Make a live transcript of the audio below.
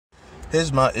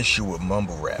Here's my issue with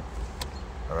mumble rap.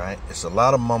 Alright? It's a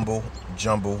lot of mumble,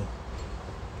 jumble.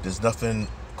 There's nothing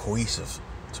cohesive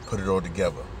to put it all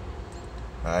together.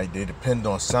 Alright? They depend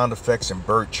on sound effects and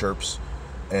bird chirps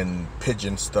and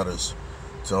pigeon stutters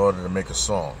in order to make a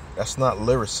song. That's not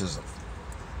lyricism.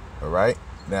 Alright?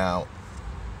 Now,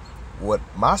 what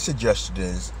my suggestion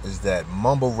is that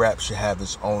mumble rap should have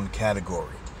its own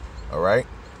category. Alright?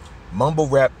 Mumble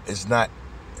rap is not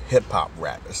hip-hop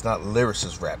rap. It's not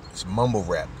lyricist rap. It's mumble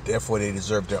rap. Therefore, they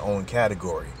deserve their own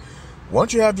category.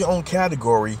 Once you have your own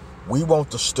category, we won't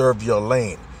disturb your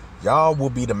lane. Y'all will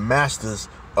be the masters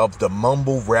of the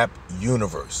mumble rap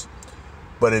universe.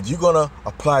 But if you're going to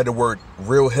apply the word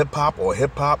real hip-hop or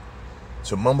hip-hop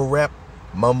to mumble rap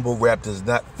does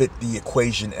not fit the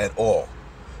equation at all.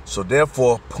 So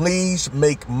therefore, please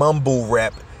make mumble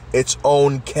rap its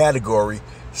own category,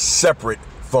 separate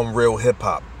from real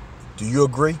hip-hop. Do you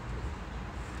agree?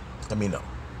 Let me know.